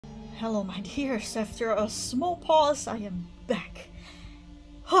hello, my dears. After a small pause, I am back.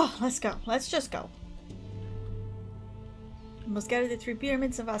 Oh, let's go. Let's just go. We must gather the 3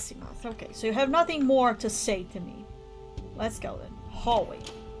 pyramids of Azimuth. Okay, so you have nothing more to say to me. Let's go then. Hallway.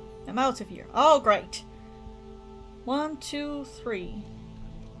 I'm out of here. Oh, great. 1, 2, 3.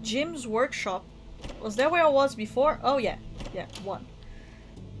 Jim's workshop. Was that where I was before? Oh, yeah. Yeah, 1.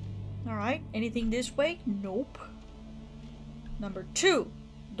 Alright. Anything this way? Nope. Number 2.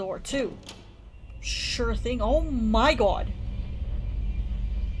 Door 2. Sure thing. Oh my god.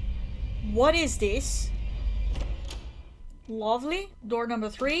 What is this? Lovely. Door number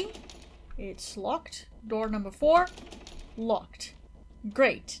 3. It's locked. Door number 4. Locked.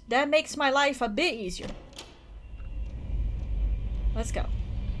 Great. That makes my life a bit easier. Let's go.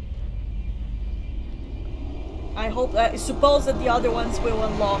 I suppose that the other ones will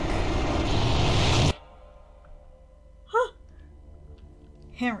unlock. Huh.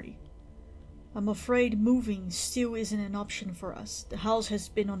 Henry. I'm afraid moving still isn't an option for us. The house has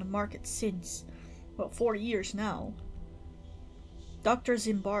been on the market since, well, 4 years now. Dr.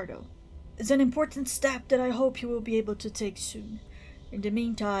 Zimbardo. It's an important step that I hope you will be able to take soon. In the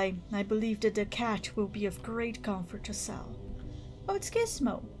meantime, I believe that the cat will be of great comfort to Sal. Oh, it's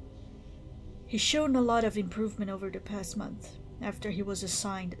Gizmo. He's shown a lot of improvement over the past month, after he was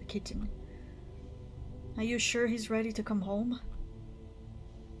assigned a kitten. Are you sure he's ready to come home?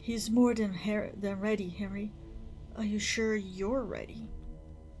 He's more than ready, Henry. Are you sure you're ready?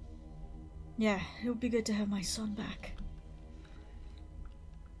 Yeah, it would be good to have my son back.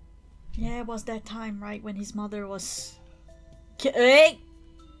 Yeah, it was that time, right, when his mother was... Hey!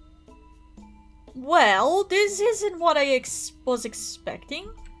 Well, this isn't what I was expecting.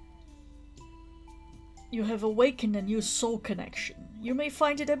 You have awakened a new soul connection. You may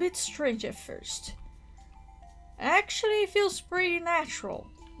find it a bit strange at first. Actually, it feels pretty natural.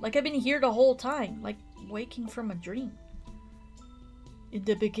 Like I've been here the whole time, like waking from a dream. In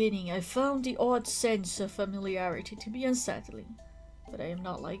the beginning, I found the odd sense of familiarity to be unsettling, but I am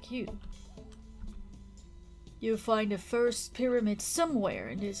not like you. You'll find the first pyramid somewhere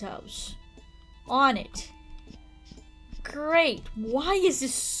in this house. On it. Great! Why is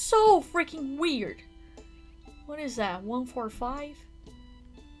this so freaking weird? What is that? 145?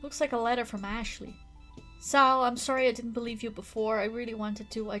 Looks like a letter from Ashley. Sal, I'm sorry I didn't believe you before. I really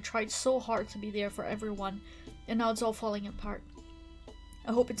wanted to. I tried so hard to be there for everyone, and now it's all falling apart.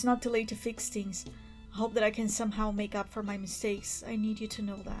 I hope it's not too late to fix things. I hope that I can somehow make up for my mistakes. I need you to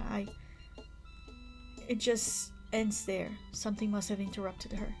know that. It just ends there. Something must have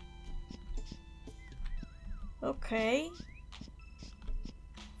interrupted her. Okay.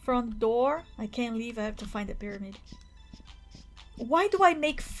 Front door. I can't leave. I have to find the pyramid. Why do I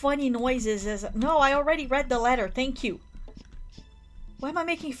make funny noises as... No, I already read the letter. Thank you. Why am I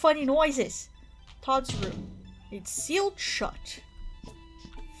making funny noises? Todd's room. It's sealed shut.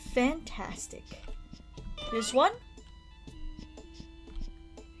 Fantastic. This one?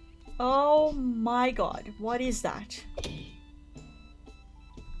 Oh my god. What is that?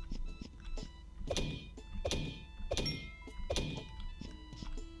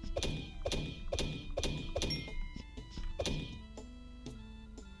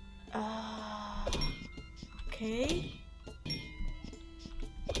 Okay.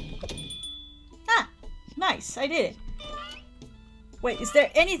 Ah! Nice, I did it. Wait, is there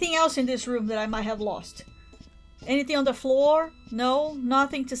anything else in this room that I might have lost? Anything on the floor? No?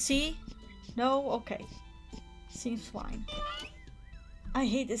 Nothing to see? No? Okay. Seems fine. I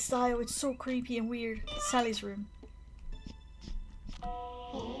hate this style, it's so creepy and weird. Sally's room.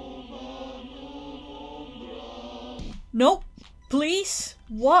 Nope. Please?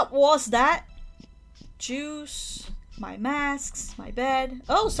 What was that? Juice, my masks, my bed.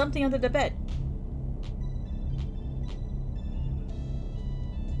 Oh, something under the bed.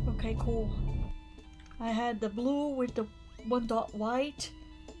 Okay, cool. I had the blue with the 1 dot white.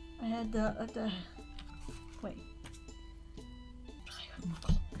 I had the wait.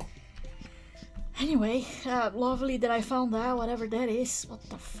 Anyway, lovely that I found that, whatever that is. What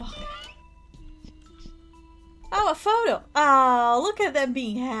the fuck? Oh, a photo! Oh, look at them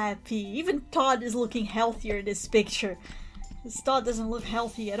being happy. Even Todd is looking healthier in this picture. This Todd doesn't look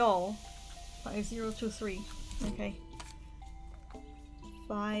healthy at all. 5023. Okay.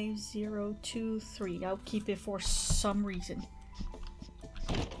 5023. I'll keep it for some reason.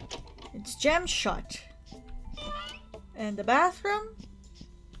 It's jammed shut. And the bathroom?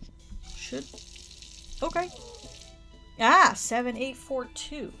 Should... Okay. Ah!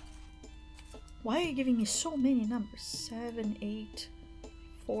 7842. Why are you giving me so many numbers?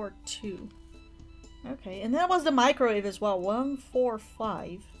 7842. Okay, and that was the microwave as well.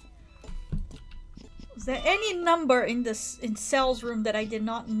 145. Is there any number in Sal's room that I did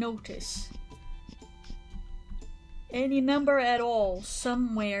not notice? Any number at all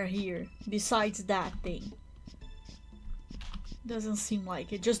somewhere here besides that thing? Doesn't seem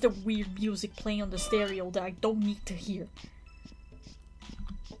like it. Just the weird music playing on the stereo that I don't need to hear.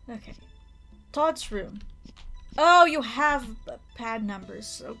 Okay. Todd's room. Oh, you have pad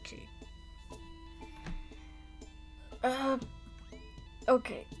numbers. Okay.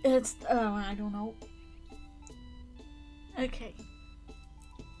 Okay. It's, I don't know. Okay.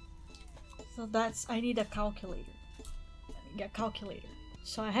 So that's, I need a calculator. Let me get a calculator.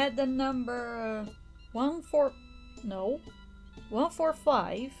 So I had the number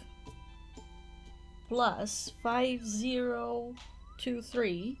 145 plus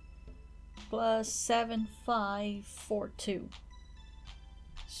 5023 plus 7542.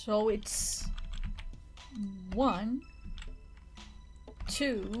 So it's 1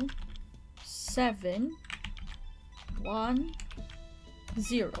 2 7 1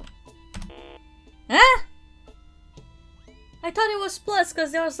 0. Huh? I thought it was plus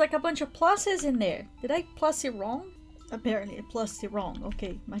because there was like a bunch of pluses in there. Did I plus it wrong? Apparently I plussed it wrong.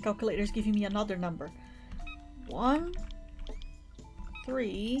 Okay, my calculator is giving me another number. 1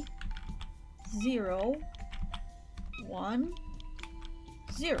 3 0 1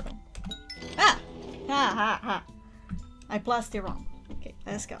 0. Ah! Ha ha ha. I plussed it wrong. Okay,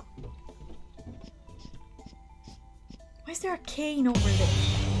 let's go. Why is there a cane over there?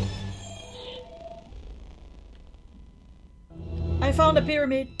 I found a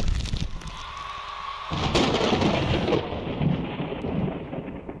pyramid.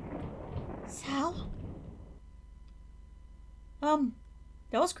 Sal?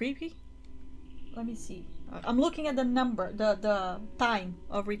 That was creepy. Let me see. I'm looking at the number, the time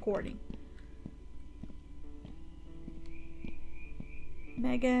of recording.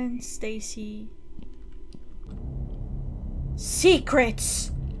 Megan, Stacy.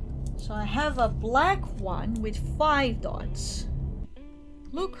 Secrets! So I have a black one with 5 dots.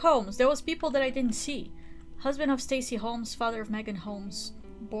 Luke Holmes. There was people that I didn't see. Husband of Stacy Holmes, father of Megan Holmes,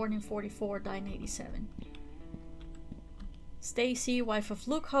 born in 44, died in 87. Stacy, wife of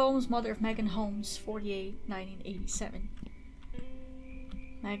Luke Holmes, mother of Megan Holmes, 48, 1987.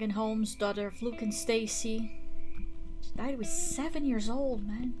 Megan Holmes, daughter of Luke and Stacy. She died with 7 years old,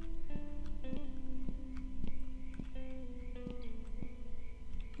 man.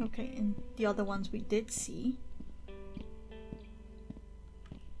 Okay, and the other ones we did see.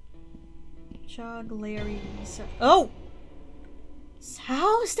 Chug, Larry, Lisa. Oh!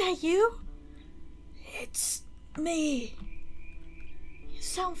 Sal, is that you? It's me. You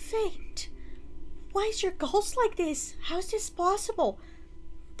sound faint. Why is your ghost like this? How is this possible?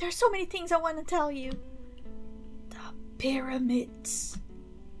 There's so many things I want to tell you. The pyramids.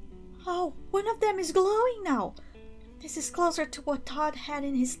 Oh, one of them is glowing now. This is closer to what Todd had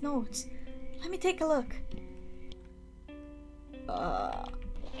in his notes. Let me take a look.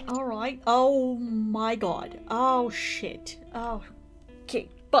 Alright. Oh my god. Oh shit. Oh. Okay.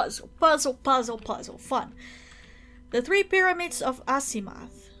 Puzzle. Fun. The 3 pyramids of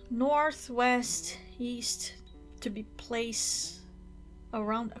Azimuth. North, west, east. To be placed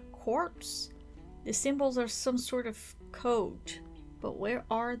around a corpse. The symbols are some sort of code. But where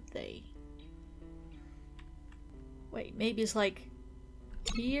are they? Wait, maybe it's like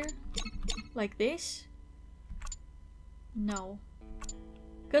here? Like this? No.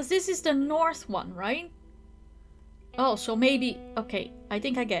 Because this is the north one, right? Oh, so maybe... Okay, I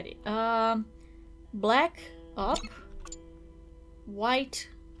think I get it. Black up. White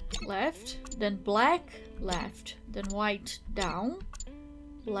left. Then black left. Then white down.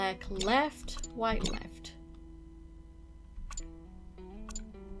 Black left. White left.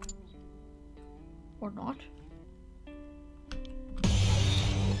 Or not.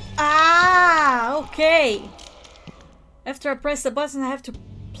 Ah, okay. After I press the button, I have to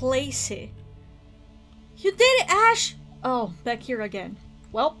place it. You did it, Ash! Oh, back here again.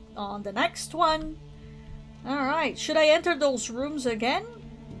 Well, on the next one. Alright, should I enter those rooms again?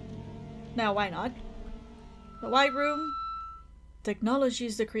 No, why not? The White Room. Technology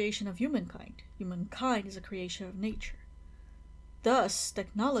is the creation of humankind. Humankind is a creation of nature. Thus,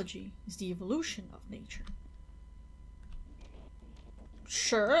 technology is the evolution of nature.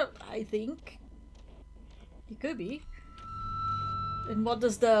 Sure, I think. It could be. And what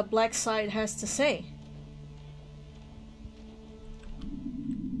does the black side has to say?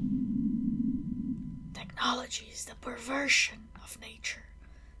 Technology is the perversion of nature,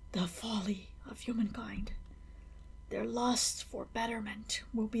 the folly of humankind. Their lust for betterment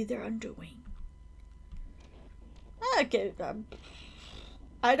will be their undoing. Okay,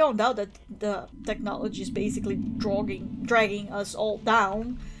 I don't doubt that the technology is basically dragging us all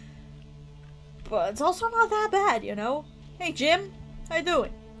down. But it's also not that bad, you know? Hey Jim, how you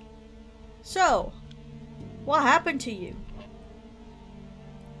doing? So, what happened to you?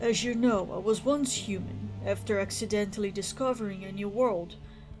 As you know, I was once human. After accidentally discovering a new world,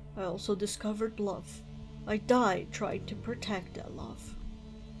 I also discovered love. I died trying to protect that love.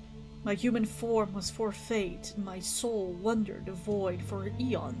 My human form was for fate, and my soul wandered the void for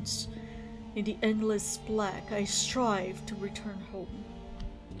eons. In the endless black, I strived to return home.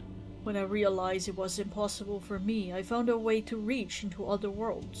 When I realized it was impossible for me, I found a way to reach into other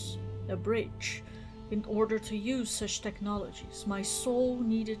worlds, a bridge. In order to use such technologies, my soul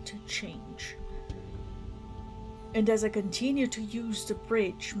needed to change. And as I continued to use the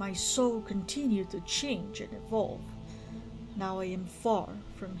bridge, my soul continued to change and evolve. Now I am far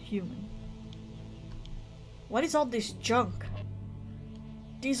from human. What is all this junk?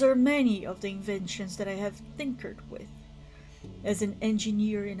 These are many of the inventions that I have tinkered with. As an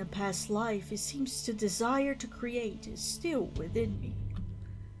engineer in a past life, it seems the desire to create is still within me.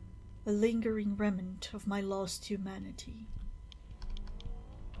 A lingering remnant of my lost humanity.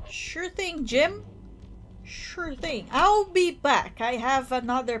 Sure thing, Jim. Sure thing. I'll be back. I have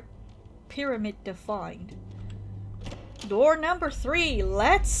another pyramid to find. Door number 3.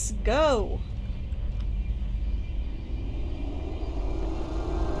 Let's go.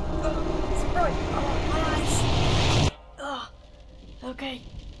 Okay.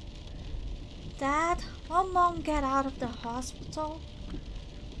 Dad, will Mom get out of the hospital?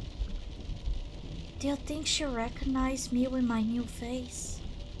 Do you think she'll recognize me with my new face?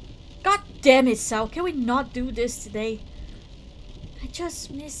 God damn it, Sal. Can we not do this today? I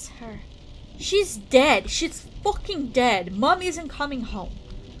just miss her. She's dead. She's fucking dead. Mom isn't coming home.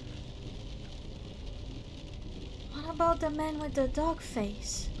 What about the man with the dog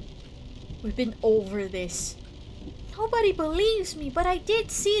face? We've been over this. Nobody believes me, but I did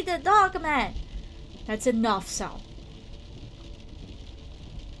see the dog man. That's enough, Sal.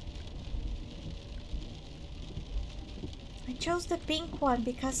 I chose the pink one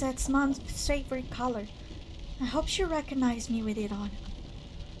because that's Mom's favorite color. I hope she recognized me with it on.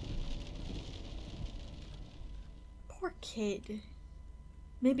 Poor kid.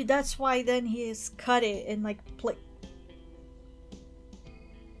 Maybe that's why then he has cut it and like play.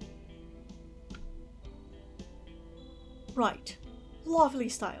 Right. Lovely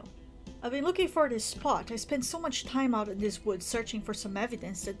style. I've been looking for this spot. I spent so much time out in this woods searching for some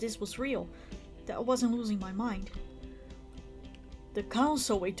evidence that this was real, that I wasn't losing my mind. The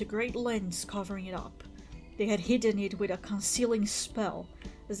council went to great lengths covering it up. They had hidden it with a concealing spell,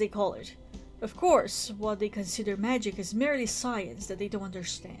 as they call it. Of course, what they consider magic is merely science that they don't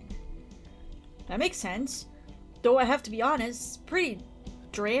understand. That makes sense, though I have to be honest, pretty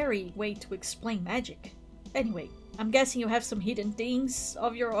dreary way to explain magic. Anyway, I'm guessing you have some hidden things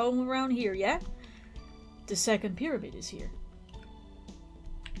of your own around here, yeah? The second pyramid is here.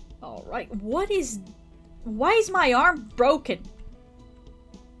 Alright, why is my arm broken?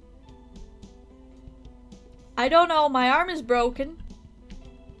 I don't know, my arm is broken.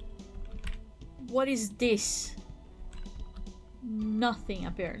 What is this? Nothing,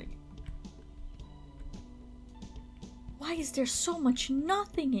 apparently. Why is there so much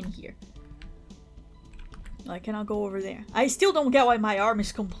nothing in here? I cannot go over there. I still don't get why my arm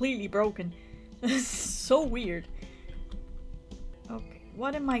is completely broken. So weird. Okay,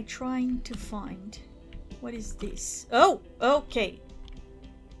 what am I trying to find? What is this? Oh, okay.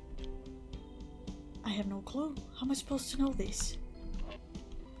 I have no clue. How am I supposed to know this?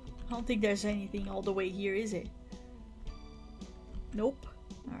 I don't think there's anything all the way here, is it? Nope.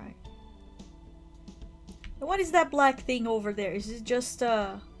 Alright. What is that black thing over there? Is it just,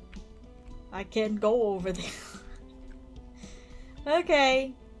 I can't go over there.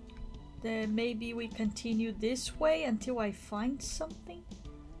 Okay. Then maybe we continue this way until I find something.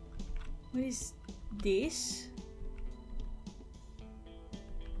 What is this?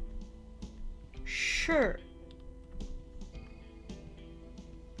 Sure.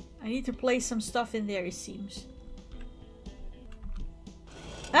 I need to place some stuff in there, it seems.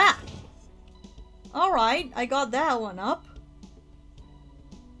 Ah! Alright, I got that one up.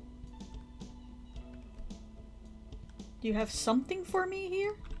 Do you have something for me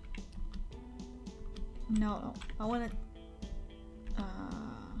here? No, I wanna...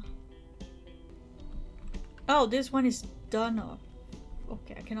 Oh, this one is done up.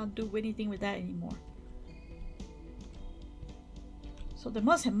 Okay, I cannot do anything with that anymore. So there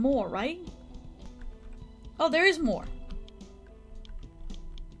must have more, right? Oh, there is more.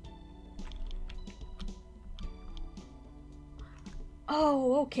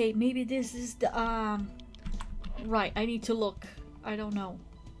 Oh, okay, maybe this is the, right, I need to look. I don't know.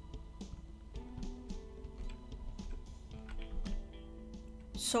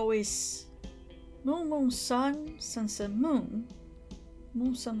 So is moon, moon, sun, sun, sun, moon.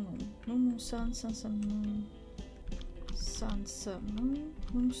 Moon, sun, moon. Moon, moon, sun, sun, sun, moon. Sun, sun, moon.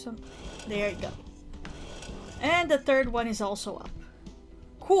 Moon, sun. There you go. And the third one is also up.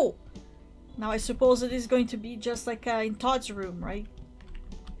 Cool. Now I suppose it is going to be just like in Todd's room, right?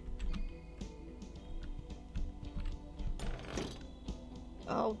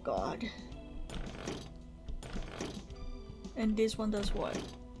 Oh god. And this one does what?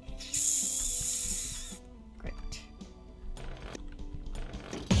 Great.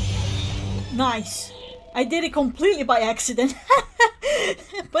 Nice! I did it completely by accident.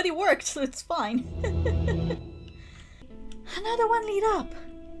 But it worked, so it's fine. Another one lead up.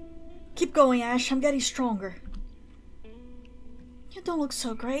 Keep going, Ash. I'm getting stronger. You don't look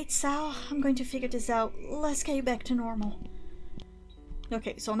so great, Sal. I'm going to figure this out. Let's get you back to normal.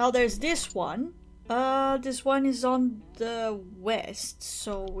 Okay, so now there's this one. This one is on the west,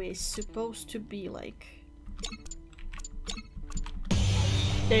 so it's supposed to be like...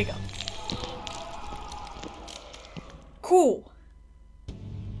 There you go. Cool.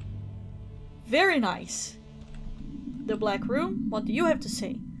 Very nice. The Black Room, what do you have to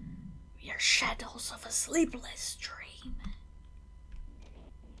say? We are shadows of a sleepless dream.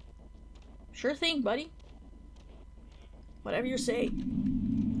 Sure thing, buddy. Whatever you say.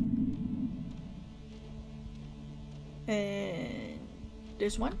 And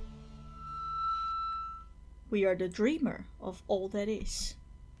this one. We are the dreamer of all that is.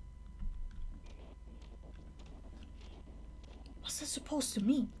 What's that supposed to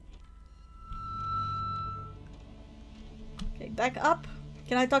mean? Okay, back up.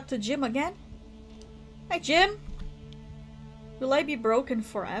 Can I talk to Jim again? Hi, Jim. Will I be broken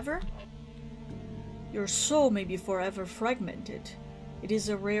forever? Your soul may be forever fragmented. It is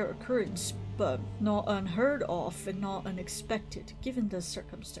a rare occurrence, but not unheard of and not unexpected, given the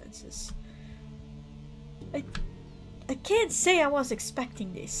circumstances. I can't say I was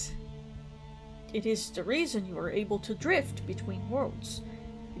expecting this. It is the reason you are able to drift between worlds.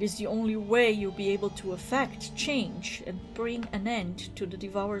 It is the only way you'll be able to affect change and bring an end to the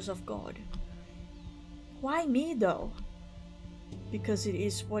devourers of God. Why me, though? Because it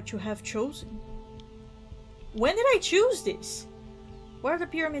is what you have chosen. When did I choose this? What are the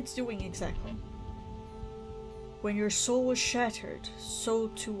pyramids doing exactly? When your soul was shattered, so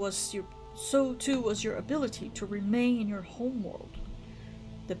too was your ability to remain in your homeworld.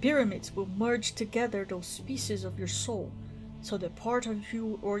 The pyramids will merge together those pieces of your soul, so that part of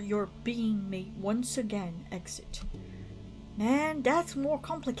you or your being may once again exit. Man, that's more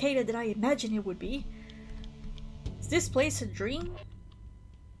complicated than I imagined it would be. Is this place a dream?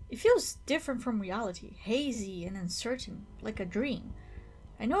 It feels different from reality, hazy and uncertain, like a dream.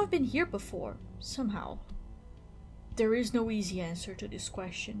 I know I've been here before, somehow. There is no easy answer to this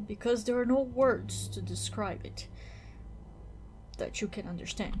question, because there are no words to describe it that you can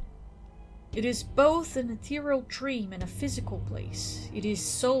understand. It is both an ethereal dream and a physical place. It is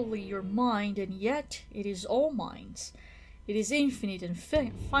solely your mind, and yet it is all minds. It is infinite and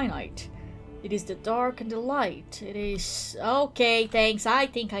finite. It is the dark and the light. It is... Okay, thanks. I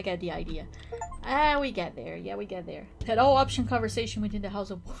think I get the idea. We get there. Yeah, we get there. Had all option conversation within the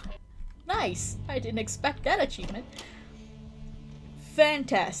House of... Nice! I didn't expect that achievement.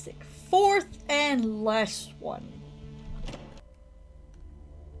 Fantastic. Fourth and last one.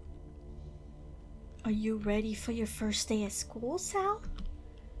 Are you ready for your first day at school, Sal?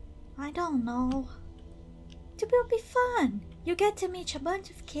 I don't know. It will be fun. You get to meet a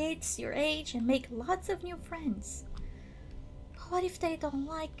bunch of kids your age and make lots of new friends. But what if they don't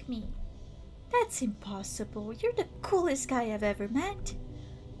like me? That's impossible. You're the coolest guy I've ever met.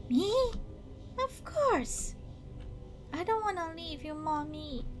 Me? Of course. I don't want to leave you,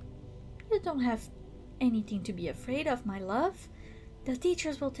 Mommy. You don't have anything to be afraid of, my love. The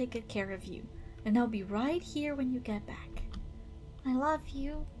teachers will take good care of you, and I'll be right here when you get back. I love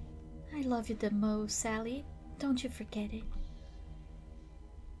you. I love you the most, Sally. Don't you forget it.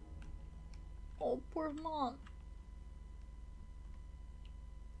 Oh, poor Mom.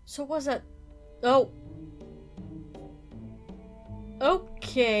 So was that... Oh.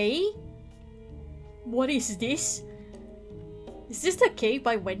 Okay. What is this? Is this the cave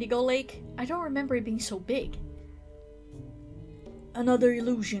by Wendigo Lake? I don't remember it being so big. Another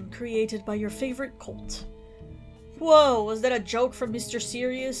illusion created by your favorite cult. Whoa, was that a joke from Mr.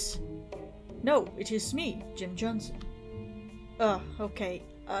 Serious? No, it is me, Jim Johnson. Okay.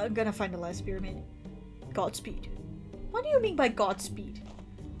 I'm gonna find the last pyramid. Godspeed. What do you mean by Godspeed?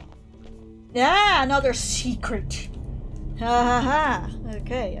 Ah, another secret. Ha ha ha.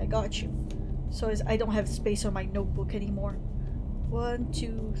 Okay, I got you. So I don't have space on my notebook anymore. 1,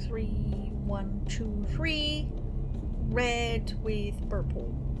 2, 3. 1, 2, 3. Red with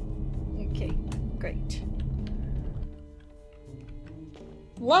purple. Okay, great.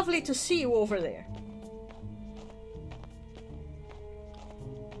 Lovely to see you over there.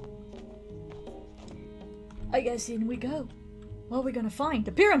 I guess in we go. What are we gonna find?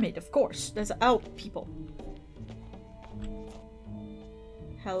 The pyramid, of course. That's out, people.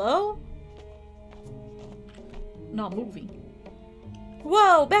 Hello? Not moving.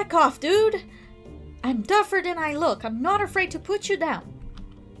 Whoa, back off, dude! I'm tougher than I look. I'm not afraid to put you down.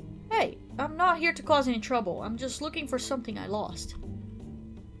 Hey, I'm not here to cause any trouble. I'm just looking for something I lost.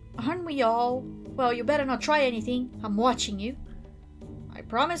 Aren't we all? Well, you better not try anything. I'm watching you. I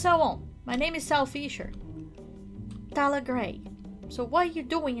promise I won't. My name is Sal Fisher. Tala Gray. So what are you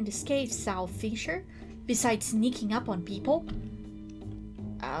doing in this cave, Sal Fisher? Besides sneaking up on people?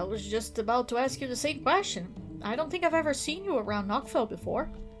 I was just about to ask you the same question. I don't think I've ever seen you around Knockfell before.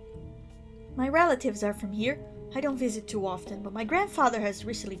 My relatives are from here. I don't visit too often, but my grandfather has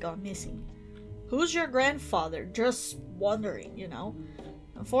recently gone missing. Who's your grandfather? Just wondering, you know.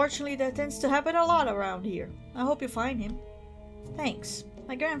 Unfortunately, that tends to happen a lot around here. I hope you find him. Thanks.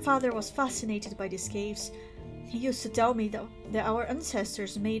 My grandfather was fascinated by these caves. He used to tell me that our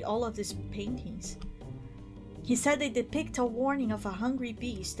ancestors made all of these paintings. He said they depict a warning of a hungry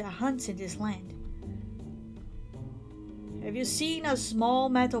beast that hunts in this land. Have you seen a small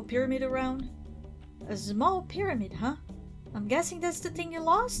metal pyramid around? A small pyramid, huh? I'm guessing that's the thing you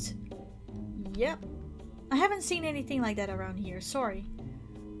lost? Yep. I haven't seen anything like that around here, sorry.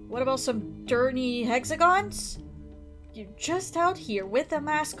 What about some dirty hexagons? You're just out here with a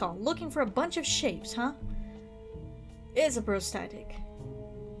mask on, looking for a bunch of shapes, huh? It's a prosthetic.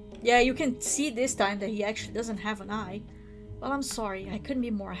 Yeah, you can see this time that he actually doesn't have an eye. Well, I'm sorry, I couldn't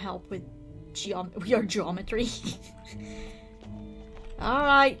be more help with your geometry.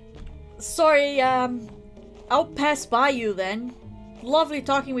 Alright. Sorry, I'll pass by you then. Lovely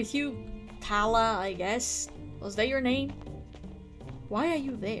talking with you, Tala, I guess. Was that your name? Why are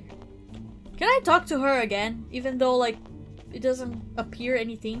you there? Can I talk to her again? Even though, like, it doesn't appear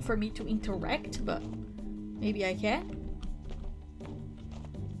anything for me to interact, but maybe I can?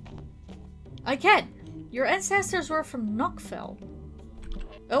 I can! Your ancestors were from Knockfell.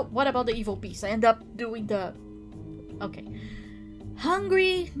 Oh, what about the evil beast? I end up doing the... Okay.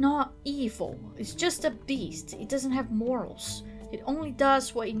 Hungry, not evil. It's just a beast. It doesn't have morals. It only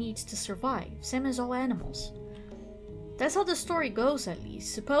does what it needs to survive, same as all animals. That's how the story goes, at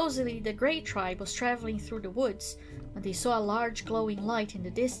least. Supposedly, the Grey tribe was traveling through the woods when they saw a large glowing light in the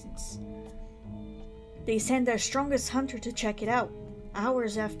distance. They sent their strongest hunter to check it out.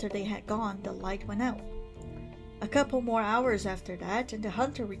 Hours after they had gone, the light went out. A couple more hours after that, and the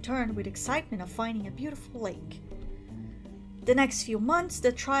hunter returned with excitement of finding a beautiful lake. The next few months,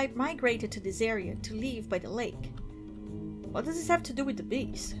 the tribe migrated to this area to live by the lake. What does this have to do with the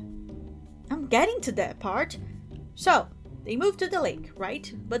beast? I'm getting to that part. So, they moved to the lake,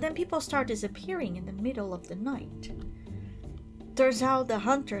 right? But then people start disappearing in the middle of the night. Turns out the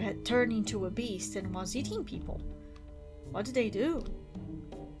hunter had turned into a beast and was eating people. What did they do?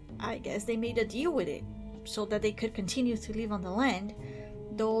 I guess they made a deal with it, so that they could continue to live on the land,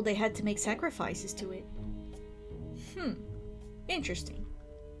 though they had to make sacrifices to it. Interesting.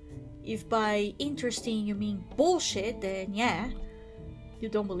 If by interesting you mean bullshit, then yeah. You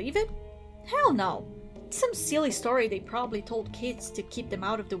don't believe it? Hell no. It's some silly story they probably told kids to keep them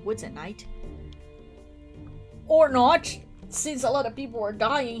out of the woods at night. Or not, since a lot of people are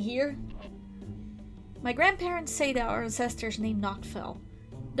dying here. My grandparents say that our ancestors named Knockfell,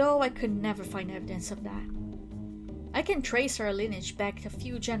 though I could never find evidence of that. I can trace our lineage back a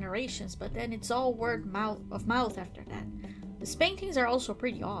few generations, but then it's all word of mouth after that. These paintings are also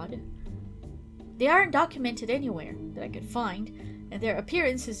pretty odd. They aren't documented anywhere that I could find, and their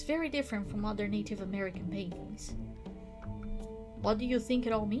appearance is very different from other Native American paintings. What do you think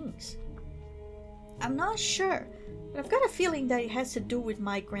it all means? I'm not sure, but I've got a feeling that it has to do with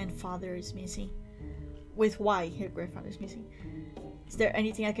my grandfather is missing. With why her grandfather is missing. Is there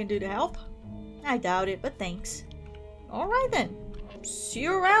anything I can do to help? I doubt it, but thanks. Alright then. See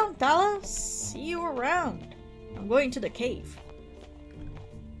you around, Tala. See you around. I'm going to the cave.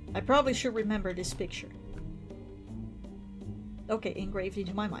 I probably should remember this picture. Okay, engraved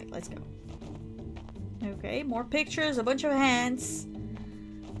into my mind. Let's go. Okay, more pictures, a bunch of hands.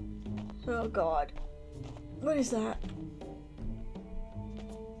 Oh god. What is that?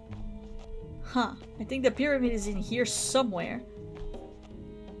 Huh. I think the pyramid is in here somewhere.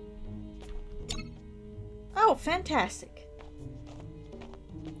 Oh, fantastic.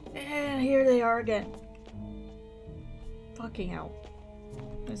 And here they are again. Fucking hell.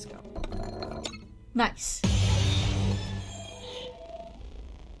 Let's go. Nice.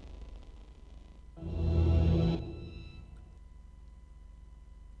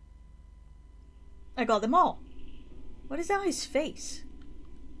 I got them all. What is on his face?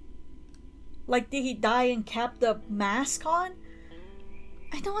 Like, did he die and kept the mask on?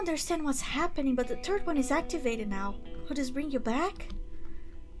 I don't understand what's happening, but the third one is activated now. Will this bring you back?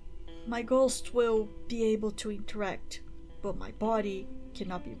 My ghost will be able to interact, but my body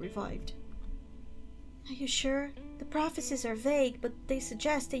cannot be revived. Are you sure? The prophecies are vague, but they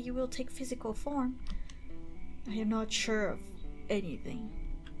suggest that you will take physical form. I am not sure of anything.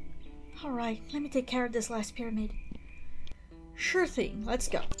 Alright, let me take care of this last pyramid. Sure thing, let's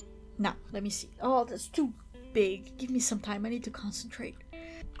go. Now, let me see. Oh, that's too big. Give me some time, I need to concentrate.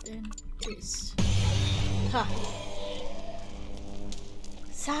 Then this. Ha!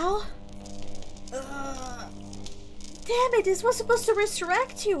 Sal? Damn it, this was supposed to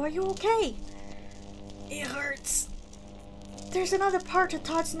resurrect you. Are you okay? It hurts. There's another part of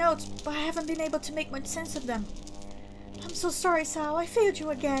Todd's notes, but I haven't been able to make much sense of them. I'm so sorry, Sal. I failed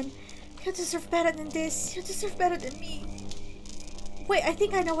you again. You deserve better than this. You deserve better than me. Wait, I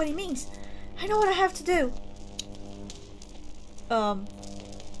think I know what he means. I know what I have to do.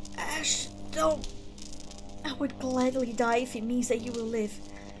 Ash, don't. I would gladly die if it means that you will live.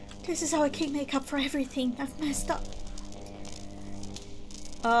 This is how I can make up for everything I've messed up.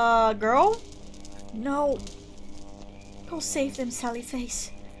 Girl? No. Go save them, Sally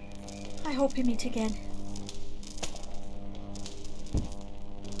Face. I hope we meet again.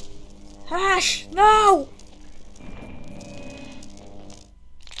 Ash, no!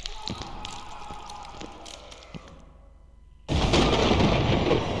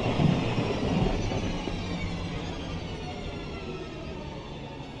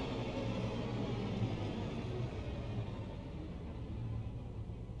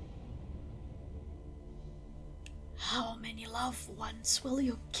 How many loved ones will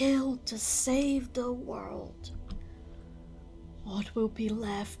you kill to save the world? What will be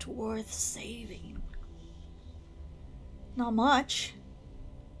left worth saving? Not much.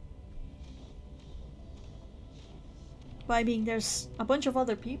 But I mean, there's a bunch of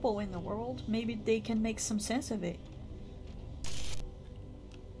other people in the world. Maybe they can make some sense of it.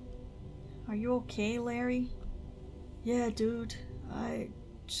 Are you okay, Larry? Yeah, dude. I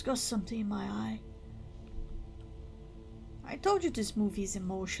just got something in my eye. I told you this movie is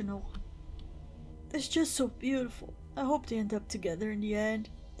emotional. It's just so beautiful. I hope they end up together in the end.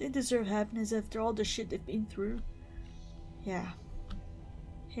 They deserve happiness after all the shit they've been through. Yeah.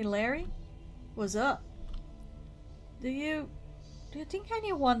 Hey Larry? What's up? Do you think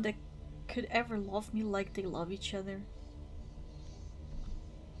anyone that could ever love me like they love each other?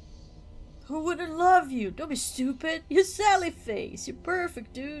 Who wouldn't love you? Don't be stupid. You're Sally Face. You're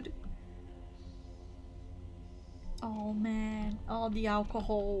perfect, dude. Oh man. Oh, the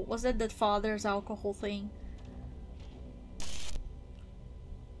alcohol. Was that father's alcohol thing?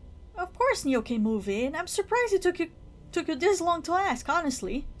 Of course Neil can move in. I'm surprised it took you this long to ask,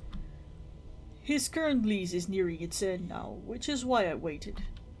 honestly. His current lease is nearing its end now, which is why I waited.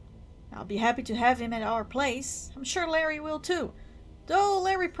 I'll be happy to have him at our place. I'm sure Larry will too. Though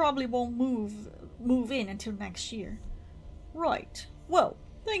Larry probably won't move in until next year. Right. Well,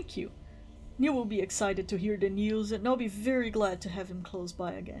 thank you. Neil will be excited to hear the news, and I'll be very glad to have him close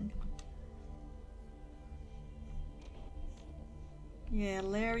by again. Yeah,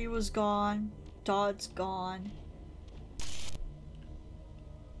 Larry was gone. Todd's gone.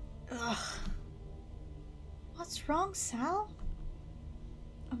 Ugh. What's wrong, Sal?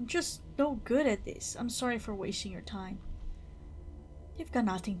 I'm just no good at this. I'm sorry for wasting your time. You've got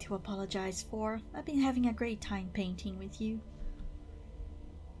nothing to apologize for. I've been having a great time painting with you.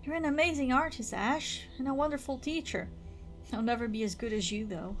 You're an amazing artist, Ash, and a wonderful teacher. I'll never be as good as you,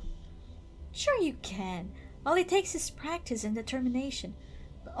 though. Sure you can. All it takes is practice and determination.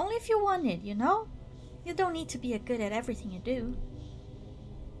 But only if you want it, you know? You don't need to be good at everything you do.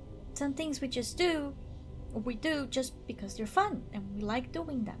 Some things we do just because they're fun and we like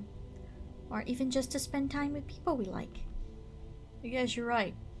doing them. Or even just to spend time with people we like. I guess you're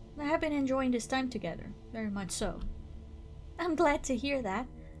right. I have been enjoying this time together. Very much so. I'm glad to hear that.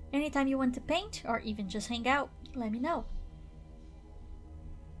 Anytime you want to paint, or even just hang out, let me know.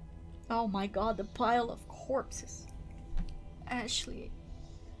 Oh my god, the pile of corpses. Ashley,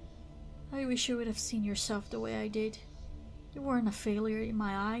 I wish you would have seen yourself the way I did. You weren't a failure in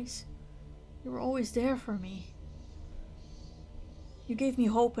my eyes. You were always there for me. You gave me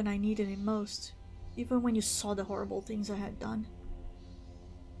hope when I needed it most, even when you saw the horrible things I had done.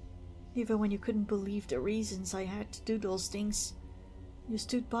 Even when you couldn't believe the reasons I had to do those things, you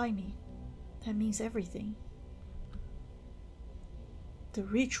stood by me. That means everything. The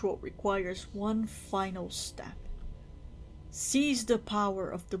ritual requires one final step. Seize the power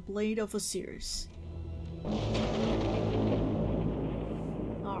of the Blade of Osiris.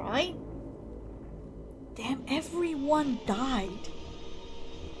 Alright. Damn, everyone died.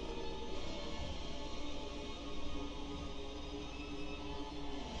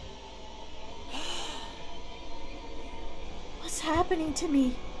 What's happening to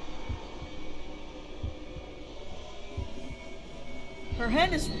me? Her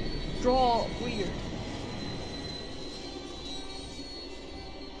hand is drawn weird.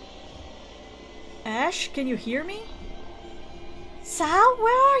 Ash, can you hear me? Sal,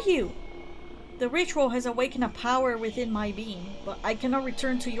 where are you? The ritual has awakened a power within my being, but I cannot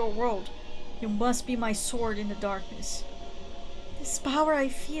return to your world. You must be my sword in the darkness. This power I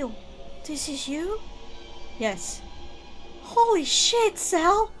feel, this is you? Yes. Holy shit,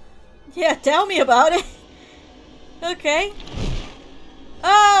 Sal! Yeah, tell me about it. Okay.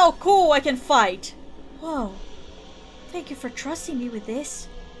 Oh, cool, I can fight. Whoa. Thank you for trusting me with this.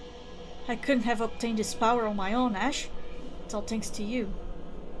 I couldn't have obtained this power on my own, Ash. It's all thanks to you.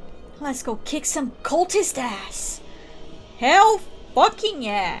 Let's go kick some cultist ass. Hell fucking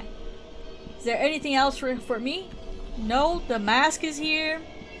yeah. Is there anything else for me? No, the mask is here.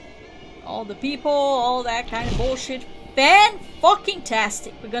 All the people, all that kind of bullshit.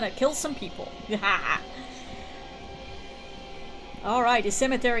 Fan-fucking-tastic. We're gonna kill some people. Alright, the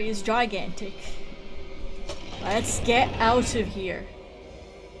cemetery is gigantic. Let's get out of here.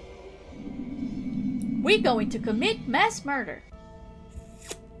 We're going to commit mass murder.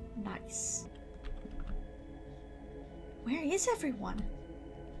 Nice. Where is everyone?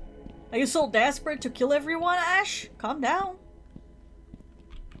 Are you so desperate to kill everyone, Ash? Calm down.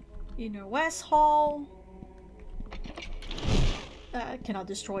 Inner West Hall. I cannot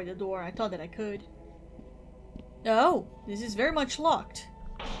destroy the door. I thought that I could. Oh, this is very much locked.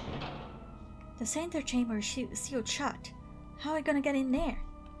 The center chamber is sealed shut. How are we gonna get in there?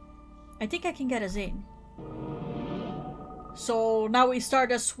 I think I can get us in. So now we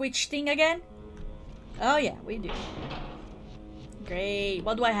start a switch thing again? Oh yeah, we do. Great.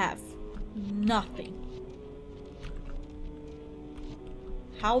 What do I have? Nothing.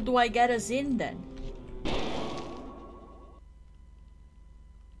 How do I get us in then?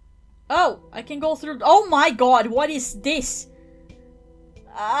 Oh, I can go through. Oh my god, what is this?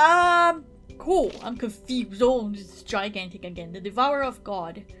 Cool. I'm confused. Oh, it's gigantic again. The Devourer of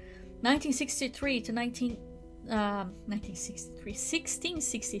God. 1963 to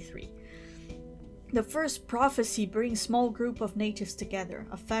 1663. The first prophecy brings small group of natives together,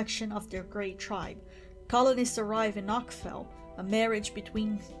 a faction of their great tribe. Colonists arrive in Ockfell. A marriage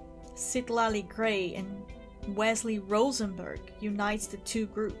between Citlali Grey and Wesley Rosenberg unites the two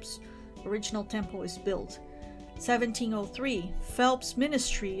groups. Original temple is built. 1703, Phelps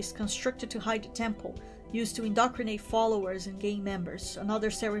Ministry is constructed to hide the temple, used to indoctrinate followers and gain members.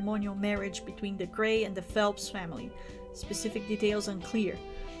 Another ceremonial marriage between the Grey and the Phelps family. Specific details unclear.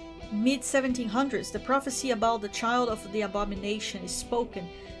 Mid-1700s, the prophecy about the child of the abomination is spoken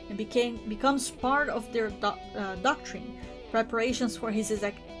and becomes part of their doctrine. Preparations for his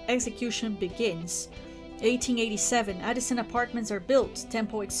execution begins. 1887, Addison apartments are built,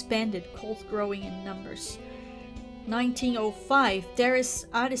 temple expanded, cult growing in numbers. 1905, Darius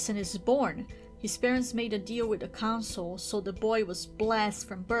Addison is born. His parents made a deal with the council, so the boy was blessed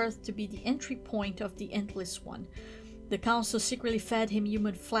from birth to be the entry point of the Endless One. The council secretly fed him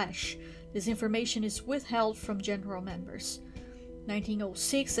human flesh. This information is withheld from general members.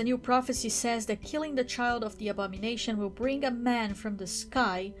 1906, a new prophecy says that killing the child of the abomination will bring a man from the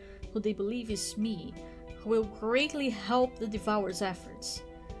sky, who they believe is me, who will greatly help the Devourer's efforts.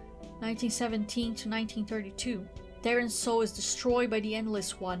 1917 to 1932, Terran's soul is destroyed by the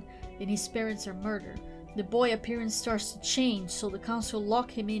Endless One, and his parents are murdered. The boy's appearance starts to change, so the council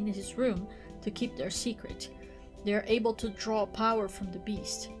lock him in his room to keep their secret. They are able to draw power from the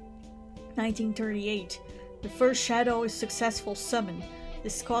beast. 1938, the first shadow is successful summoned.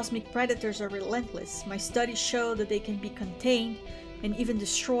 These cosmic predators are relentless. My studies show that they can be contained and even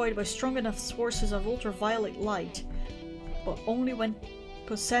destroyed by strong enough sources of ultraviolet light, but only when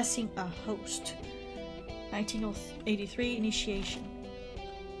possessing a host. 1983, initiation.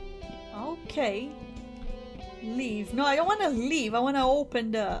 Okay. Leave. No, I don't want to leave. I want to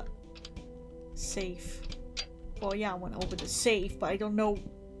open the safe. Well, yeah, I want to open the safe, but I don't know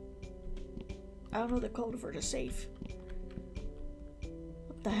I don't know the code for the safe.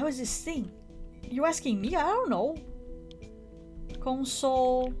 What the hell is this thing? You asking me? I don't know.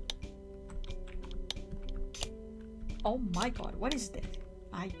 Console. Oh my god, what is that?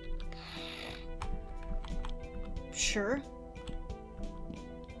 Sure.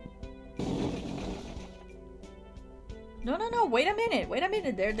 No, wait a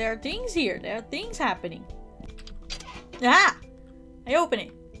minute. There are things here. There are things happening. Ah! I open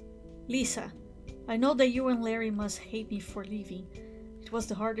it. Lisa, I know that you and Larry must hate me for leaving. It was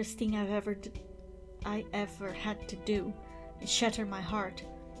the hardest thing I ever had to do. It shattered my heart.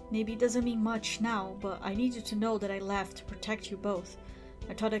 Maybe it doesn't mean much now, but I need you to know that I left to protect you both.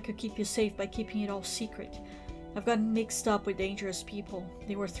 I thought I could keep you safe by keeping it all secret. I've gotten mixed up with dangerous people.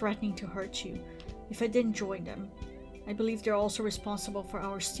 They were threatening to hurt you if I didn't join them. I believe they're also responsible for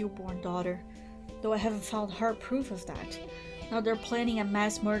our stillborn daughter, though I haven't found hard proof of that. Now they're planning a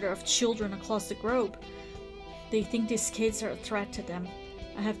mass murder of children across the globe. They think these kids are a threat to them.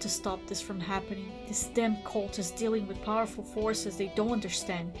 I have to stop this from happening. This damn cult is dealing with powerful forces they don't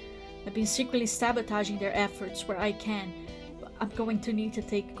understand. I've been secretly sabotaging their efforts where I can, but I'm going to need to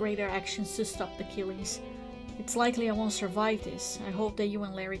take greater actions to stop the killings. It's likely I won't survive this. I hope that you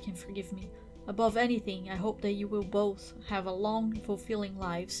and Larry can forgive me. Above anything, I hope that you will both have a long, fulfilling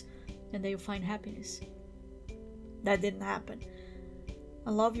lives and that you'll find happiness. That didn't happen.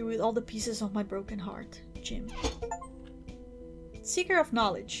 I love you with all the pieces of my broken heart, Jim. Seeker of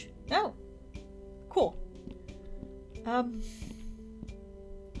knowledge. Oh, cool. How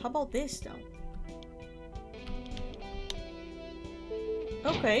about this though?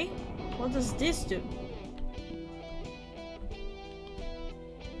 Okay, what does this do?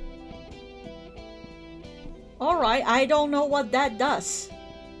 Alright, I don't know what that does.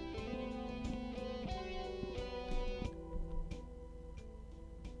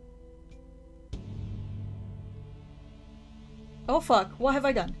 Oh fuck, what have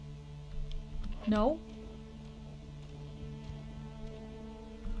I done? No?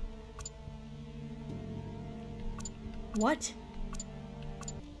 What?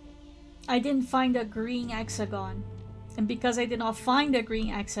 I didn't find a green hexagon. And because I did not find a green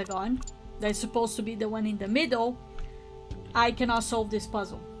hexagon, that's supposed to be the one in the middle, I cannot solve this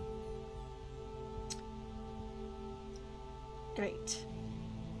puzzle. Great.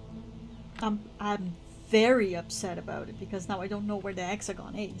 I'm very upset about it because now I don't know where the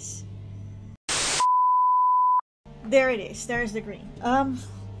hexagon is. There it is. There's the green.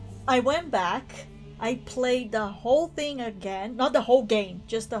 I went back. I played the whole thing again. Not the whole game,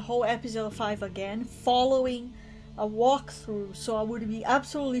 just the whole episode 5 again, following a walkthrough, so I would be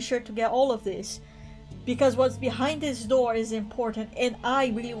absolutely sure to get all of this. Because what's behind this door is important and I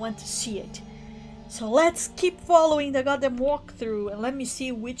really want to see it. So let's keep following the goddamn walkthrough and let me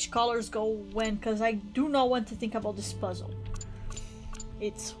see which colors go when, because I do not want to think about this puzzle.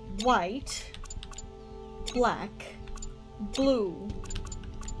 It's white, black, blue,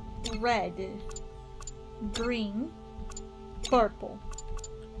 red, green, purple.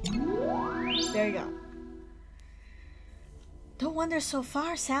 There you go. Don't wander so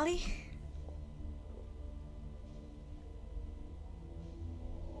far, Sally.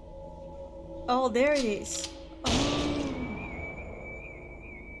 Oh, there it is.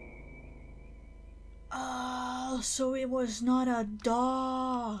 Oh, so it was not a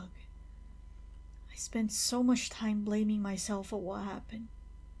dog. I spent so much time blaming myself for what happened.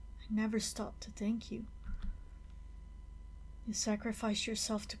 I never stopped to thank you. You sacrificed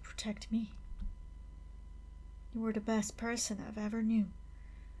yourself to protect me. You were the best person I've ever knew.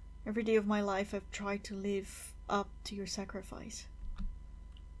 Every day of my life I've tried to live up to your sacrifice.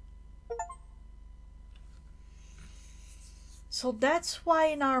 So that's why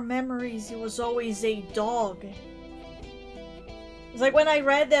in our memories it was always a dog. It's like when I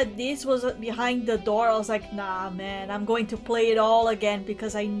read that this was behind the door, I was like, nah man, I'm going to play it all again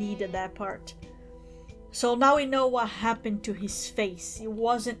because I needed that part. So now we know what happened to his face. It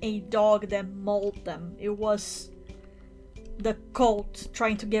wasn't a dog that mauled them. It was the cult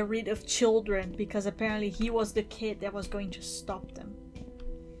trying to get rid of children because apparently he was the kid that was going to stop them.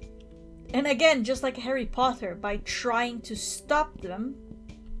 And again, just like Harry Potter, by trying to stop them,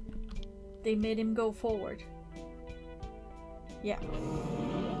 they made him go forward. Yeah.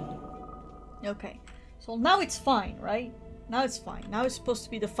 Okay. So now it's fine, right? Now it's fine. Now it's supposed to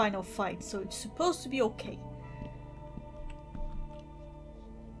be the final fight, so it's supposed to be okay.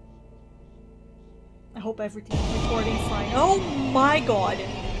 I hope everything's recording fine. Oh my god!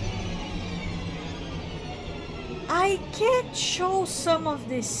 I can't show some of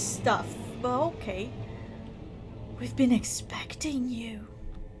this stuff, but okay. We've been expecting you.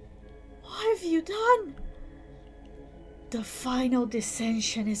 What have you done? The final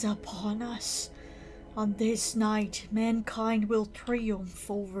dissension is upon us. On this night, mankind will triumph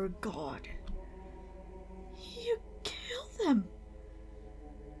over God. You killed them.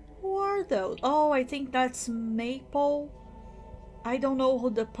 Who are those? Oh, I think that's Maple. I don't know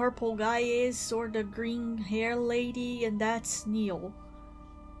who the purple guy is or the green hair lady, and that's Neil.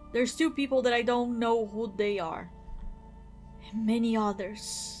 There's two people that I don't know who they are. And many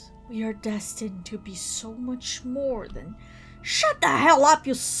others. We are destined to be so much more than... Shut the hell up,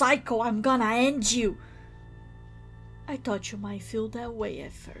 you psycho! I'm gonna end you! I thought you might feel that way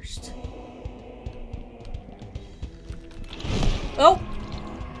at first. Oh!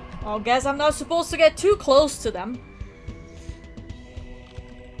 I guess I'm not supposed to get too close to them.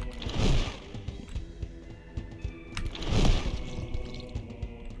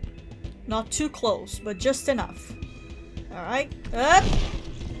 Not too close, but just enough. Alright, up!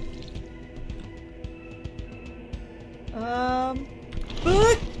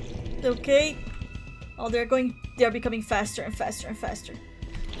 Okay. Oh, they're becoming faster and faster and faster.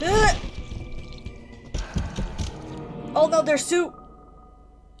 Oh no, there's two!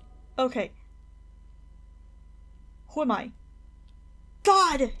 Okay. Who am I?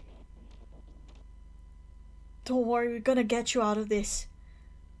 God! Don't worry, we're gonna get you out of this.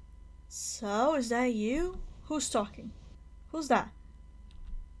 So, is that you? Who's talking? Who's that?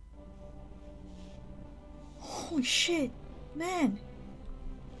 Holy shit, man.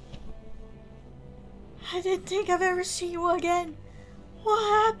 I didn't think I've ever seen you again. What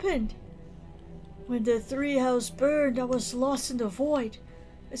happened? When the tree house burned, I was lost in the void.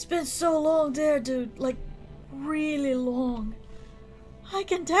 It's been so long there, dude. Like, really long. I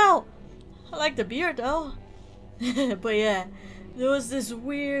can tell. I like the beard, though. But yeah, there was this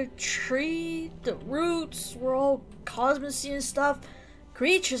weird tree. The roots were all cosmosy and stuff.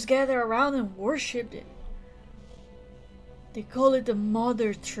 Creatures gathered around and worshipped it. They call it the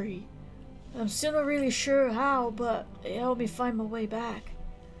Mother Tree. I'm still not really sure how, but it helped me find my way back.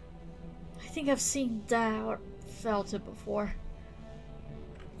 I think I've seen that or felt it before.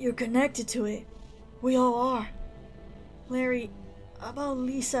 You're connected to it. We all are. Larry, about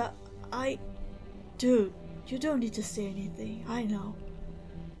Lisa, Dude, you don't need to say anything, I know.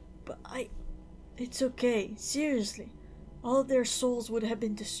 But it's okay, seriously. All of their souls would have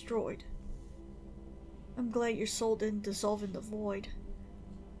been destroyed. I'm glad your soul didn't dissolve in the void.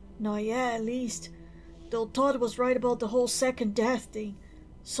 No, yeah, at least. Though Todd was right about the whole second death thing.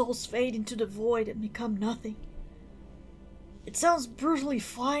 Souls fade into the void and become nothing. It sounds brutally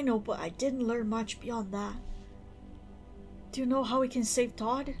final, but I didn't learn much beyond that. Do you know how we can save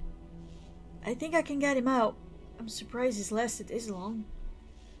Todd? I think I can get him out. I'm surprised he's lasted this long.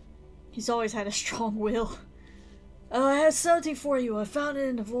 He's always had a strong will. Oh, I have something for you. I found it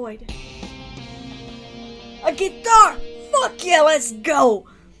in the void. A guitar! Fuck yeah, let's go!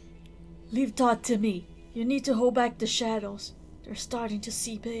 Leave Todd to me. You need to hold back the shadows. They're starting to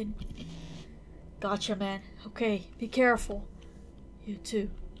seep in. Gotcha, man. Okay, be careful. You too.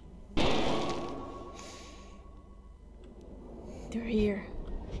 They're here.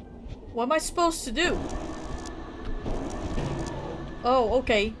 What am I supposed to do? Oh,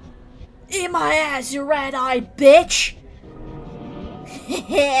 okay. In my ass, you red-eye bitch!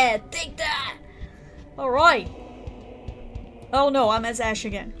 Yeah, take that! Alright. Oh no, I'm as Ash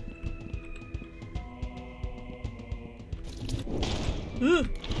again.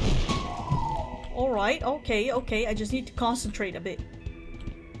 Alright, okay, I just need to concentrate a bit.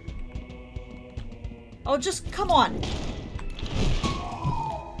 Oh, just come on!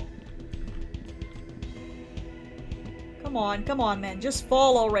 Come on, man, just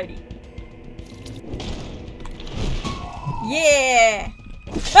fall already. Yeah!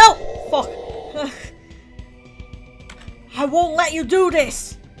 Oh! Fuck! I won't let you do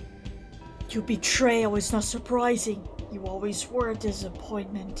this! Your betrayal is not surprising. You always were a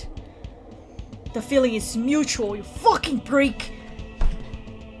disappointment. The feeling is mutual, you fucking freak!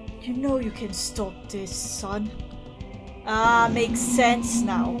 You know you can stop this, son. Ah, makes sense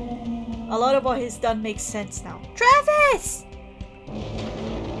now. A lot of what he's done makes sense now. Travis!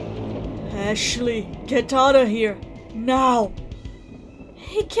 Ashley, get out of here. Now!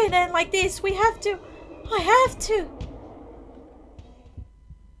 It can't end like this. We have to. I have to.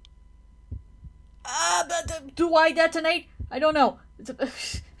 But do I detonate? I don't know.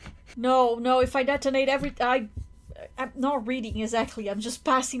 No, if I detonate I'm not reading exactly. I'm just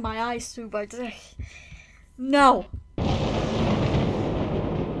passing my eyes through, but no.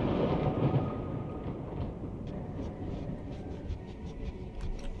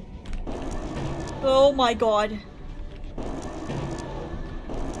 Oh my god.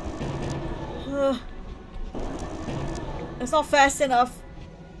 That's not fast enough.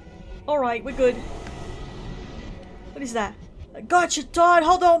 Alright, we're good. What is that? I got you, Todd!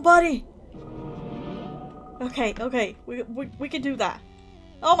 Hold on, buddy! Okay, okay. We can do that.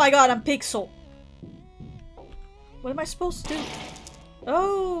 Oh my god, I'm Pixel. What am I supposed to do?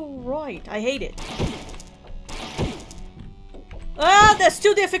 Oh, right. I hate it. Ah, that's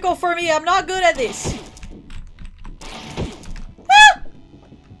too difficult for me. I'm not good at this. Ah!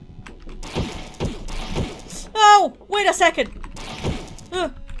 Oh, wait a second.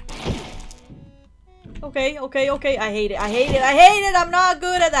 Okay, okay, okay. I hate it. I hate it. I hate it. I'm not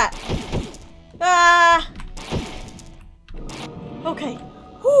good at that. Ah. Okay.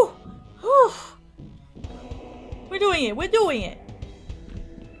 Whew. Whew. We're doing it. We're doing it.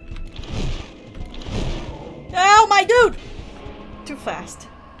 Oh, my dude! Too fast.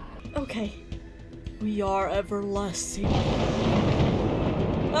 Okay. We are everlasting.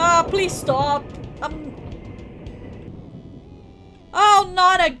 Ah, please stop. Oh,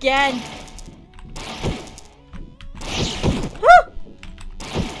 not again. Ah!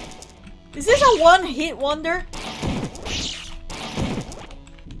 Is this a one-hit wonder?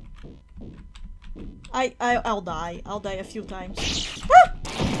 I'll die. I'll die a few times. Ah!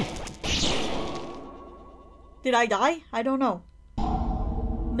 Did I die? I don't know.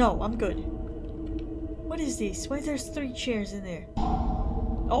 No, I'm good. What is this? Why there's 3 chairs in there?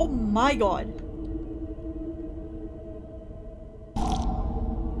 Oh my god.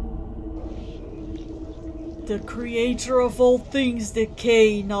 The creator of all things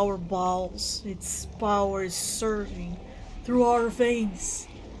decay in our bowels. Its power is surging through our veins.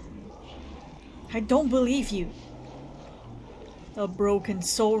 I don't believe you. A broken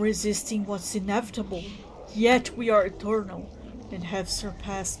soul resisting what's inevitable. Yet we are eternal and have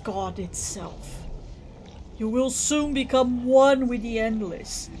surpassed God itself. You will soon become one with the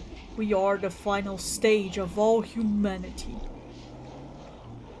endless. We are the final stage of all humanity.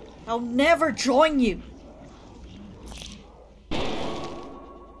 I'll never join you.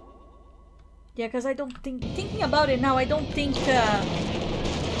 Yeah, because I don't think... Thinking about it now, I don't think...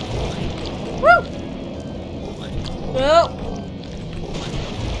 Woo! Oh!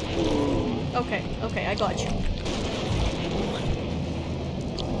 Okay, okay, I got you.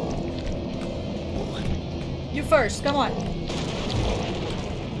 You first, come on.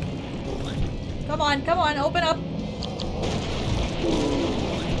 Come on, come on, open up.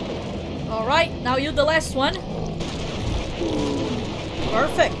 Alright, now you the last one.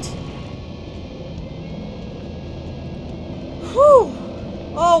 Perfect. Whew!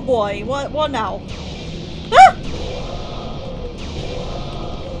 Oh boy, what now? Ah!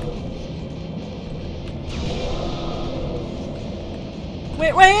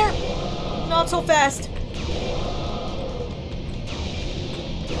 Wait, where? Not so fast.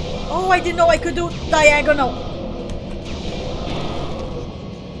 Oh, I didn't know I could do diagonal.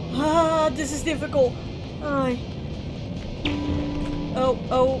 Ah, this is difficult. Oh,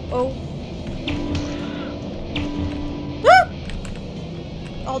 oh, oh. Ah!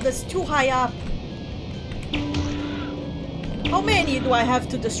 Oh, that's too high up. How many do I have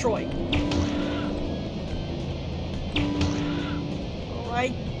to destroy?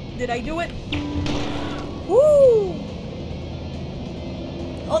 Alright, did I do it? Woo!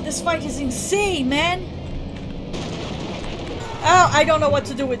 Oh, this fight is insane, man! Oh, I don't know what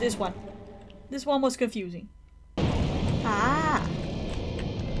to do with this one. This one was confusing. Ah!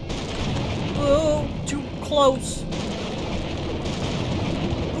 Oh, too close.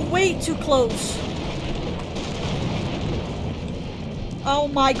 Way too close. Oh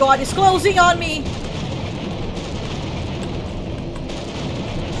my god, it's closing on me!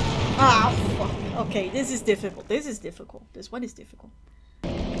 Ah, fuck. Okay, this is difficult. This is difficult. This one is difficult.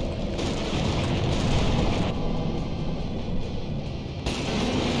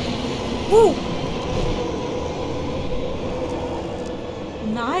 Woo!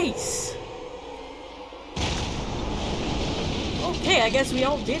 Nice! Okay, I guess we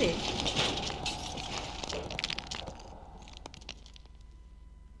all did it.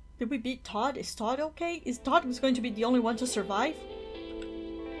 Did we beat Todd? Is Todd okay? Is Todd going to be the only one to survive?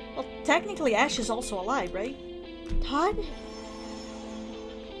 Well, technically Ash is also alive, right? Todd?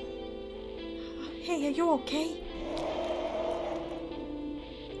 Hey, are you okay?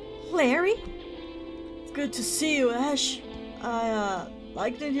 Larry? It's good to see you, Ash. I,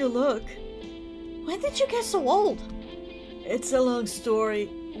 like the new look. When did you get so old? It's a long story.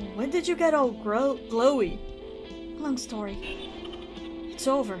 When did you get all glowy? Long story. It's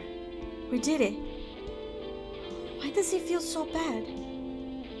over. We did it. Why does it feel so bad?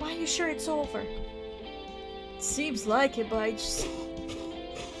 Why are you sure it's over? It seems like it, but I just...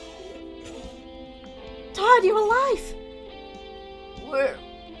 god, you're alive! Where?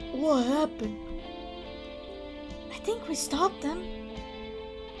 What happened? I think we stopped them.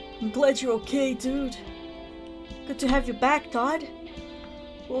 I'm glad you're okay, dude. Good to have you back, Todd.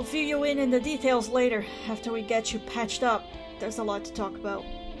 We'll fill you in the details later, after we get you patched up. There's a lot to talk about.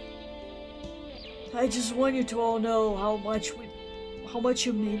 I just want you to all know how much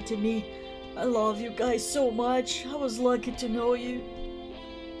you mean to me. I love you guys so much. I was lucky to know you.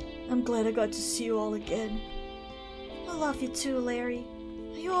 I'm glad I got to see you all again. I love you too, Larry.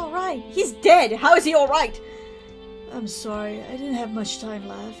 Are you alright? He's dead! How is he alright? I'm sorry, I didn't have much time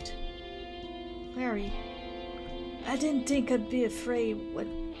left. Larry, I didn't think I'd be afraid, but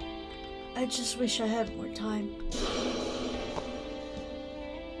I just wish I had more time.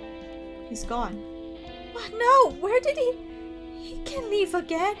 He's gone. What? No! Where did he... He can't leave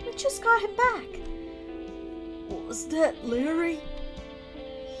again. We just got him back. Was that Larry?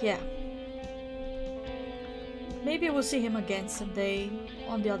 Yeah. Maybe we'll see him again someday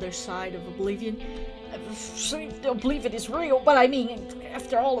on the other side of Oblivion. I don't believe it is real, but I mean,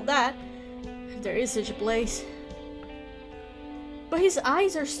 after all of that, if there is such a place. But his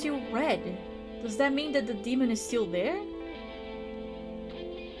eyes are still red. Does that mean that the demon is still there?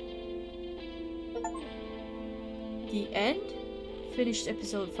 The end? Finished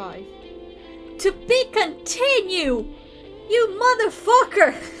episode 5. To be continued! You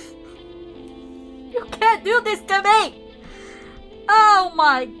motherfucker! You can't do this to me! Oh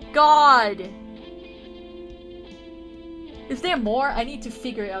my god! Is there more? I need to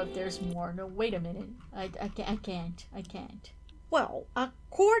figure out if there's more. No, wait a minute. I can't. Well,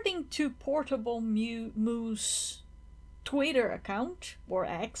 according to Portable Moose Twitter account, or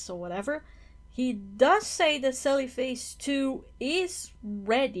X or whatever, he does say that Sally Face 2 is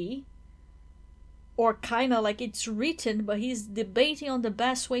ready, or kinda like it's written, but he's debating on the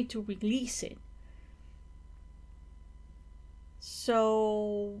best way to release it.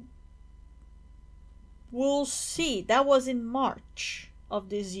 So we'll see. That was in March of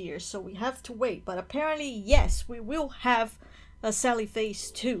this year, so we have to wait. But apparently, yes, we will have a Sally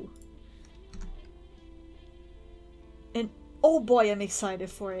Face 2. And oh boy, I'm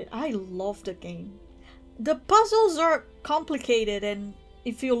excited for it. I love the game. The puzzles are complicated, and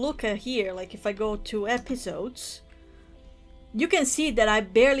if you look at here, like if I go to episodes, you can see that I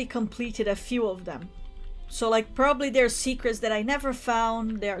barely completed a few of them. So like probably there's secrets that I never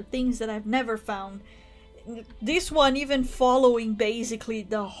found, there are things that I've never found. This one, even following basically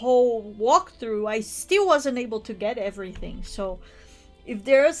the whole walkthrough, I still wasn't able to get everything. So if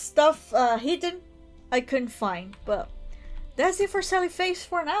there's stuff hidden, I couldn't find. But that's it for Sally Face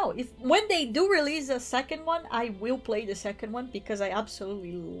for now. When they do release a second one, I will play the second one because I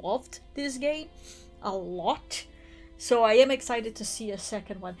absolutely loved this game a lot. So I am excited to see a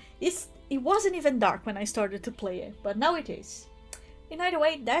second one. It wasn't even dark when I started to play it, but now it is. In either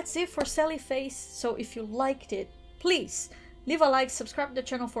way, that's it for Sally Face. So if you liked it, please leave a like, subscribe to the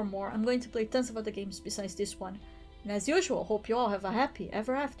channel for more. I'm going to play tons of other games besides this one. And as usual, hope you all have a happy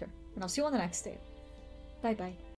ever after. And I'll see you on the next day. Bye bye.